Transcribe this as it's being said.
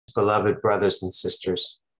beloved brothers and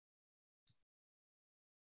sisters,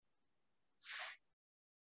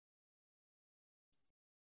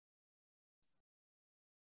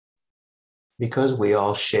 because we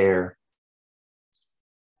all share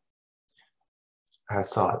our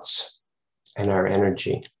thoughts and our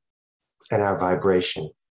energy and our vibration,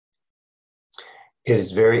 it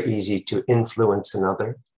is very easy to influence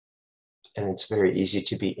another, and it's very easy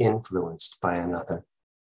to be influenced by another.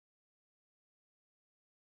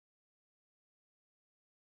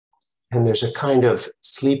 And there's a kind of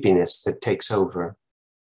sleepiness that takes over,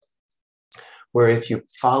 where if you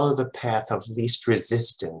follow the path of least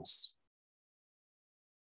resistance,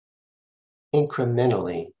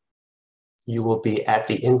 incrementally, you will be at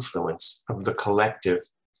the influence of the collective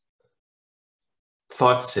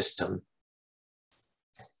thought system,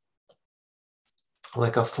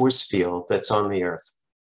 like a force field that's on the earth.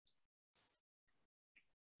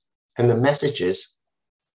 And the messages,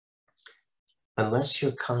 unless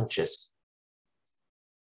you're conscious,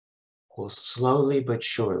 will slowly but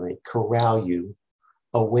surely corral you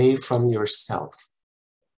away from yourself,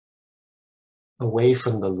 away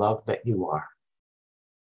from the love that you are.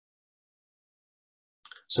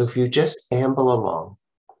 So if you just amble along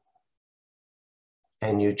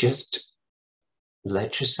and you just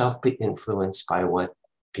let yourself be influenced by what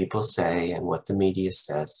people say and what the media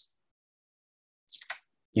says,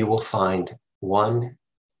 you will find, one,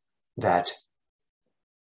 that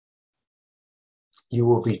you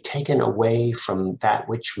will be taken away from that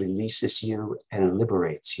which releases you and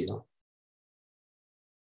liberates you,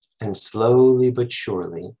 and slowly but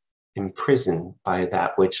surely imprisoned by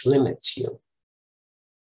that which limits you.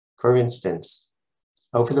 For instance,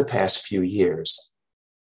 over the past few years,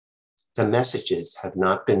 the messages have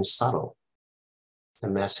not been subtle. The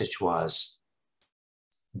message was,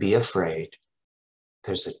 be afraid.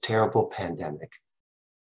 There's a terrible pandemic.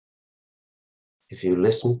 If you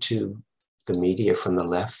listen to the media from the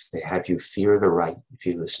left, they have you fear the right. If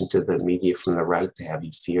you listen to the media from the right, they have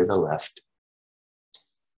you fear the left.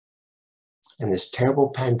 And this terrible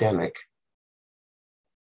pandemic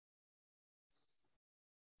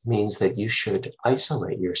means that you should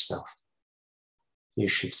isolate yourself. You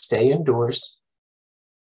should stay indoors,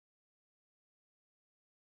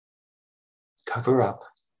 cover up,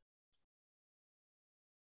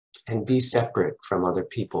 and be separate from other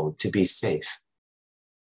people to be safe.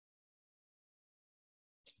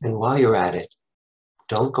 And while you're at it,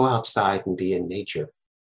 don't go outside and be in nature.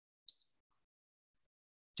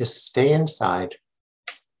 Just stay inside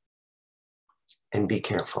and be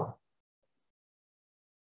careful.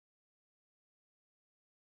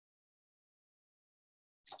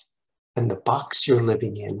 And the box you're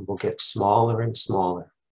living in will get smaller and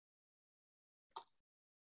smaller.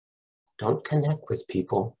 Don't connect with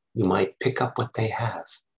people. You might pick up what they have.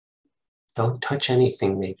 Don't touch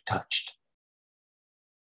anything they've touched.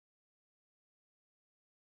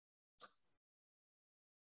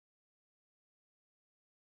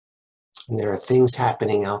 And there are things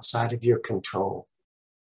happening outside of your control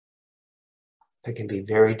that can be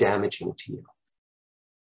very damaging to you.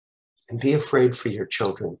 And be afraid for your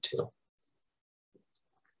children too.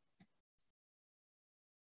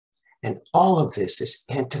 And all of this is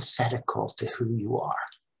antithetical to who you are.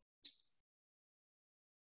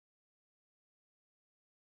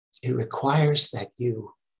 It requires that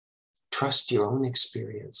you trust your own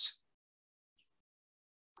experience,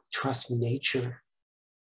 trust nature,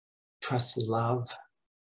 trust love,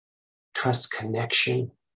 trust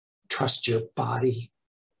connection, trust your body,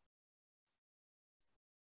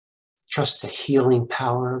 trust the healing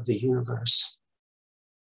power of the universe.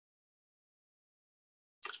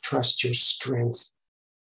 Trust your strength,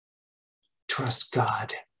 trust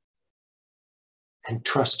God, and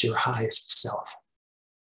trust your highest self.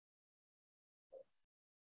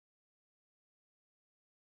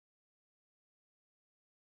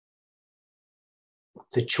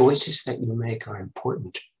 The choices that you make are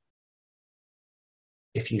important.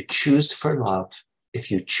 If you choose for love,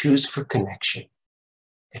 if you choose for connection,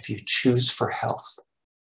 if you choose for health,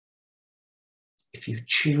 if you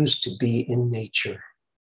choose to be in nature,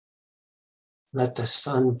 let the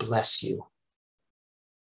sun bless you.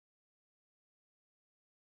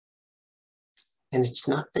 And it's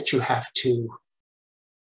not that you have to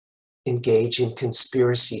engage in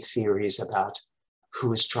conspiracy theories about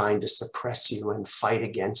who is trying to suppress you and fight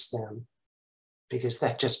against them, because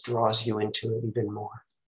that just draws you into it even more.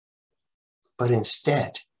 But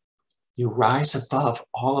instead, you rise above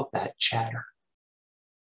all of that chatter.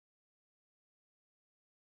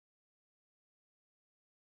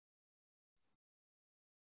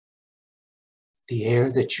 The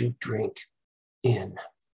air that you drink in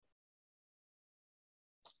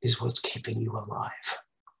is what's keeping you alive.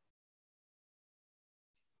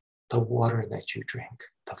 The water that you drink,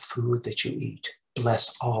 the food that you eat,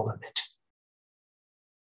 bless all of it.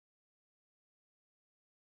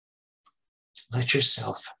 Let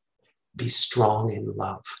yourself be strong in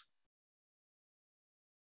love.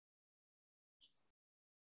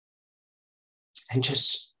 And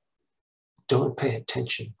just don't pay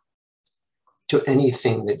attention to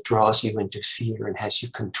anything that draws you into fear and has you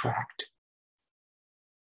contract.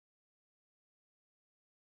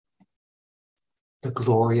 The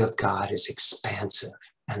glory of God is expansive,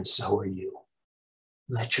 and so are you.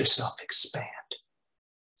 Let yourself expand.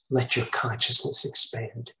 Let your consciousness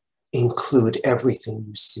expand. Include everything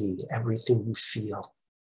you see, everything you feel.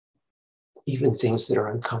 Even things that are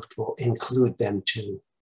uncomfortable, include them too.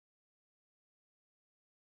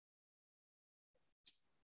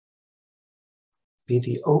 Be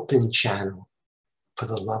the open channel for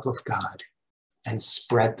the love of God and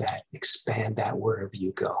spread that, expand that wherever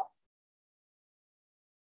you go.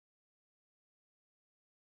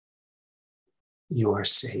 You are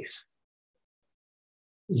safe.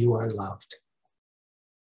 You are loved.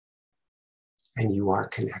 And you are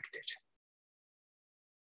connected.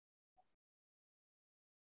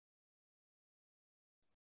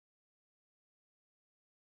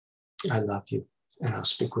 I love you, and I'll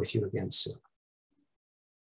speak with you again soon.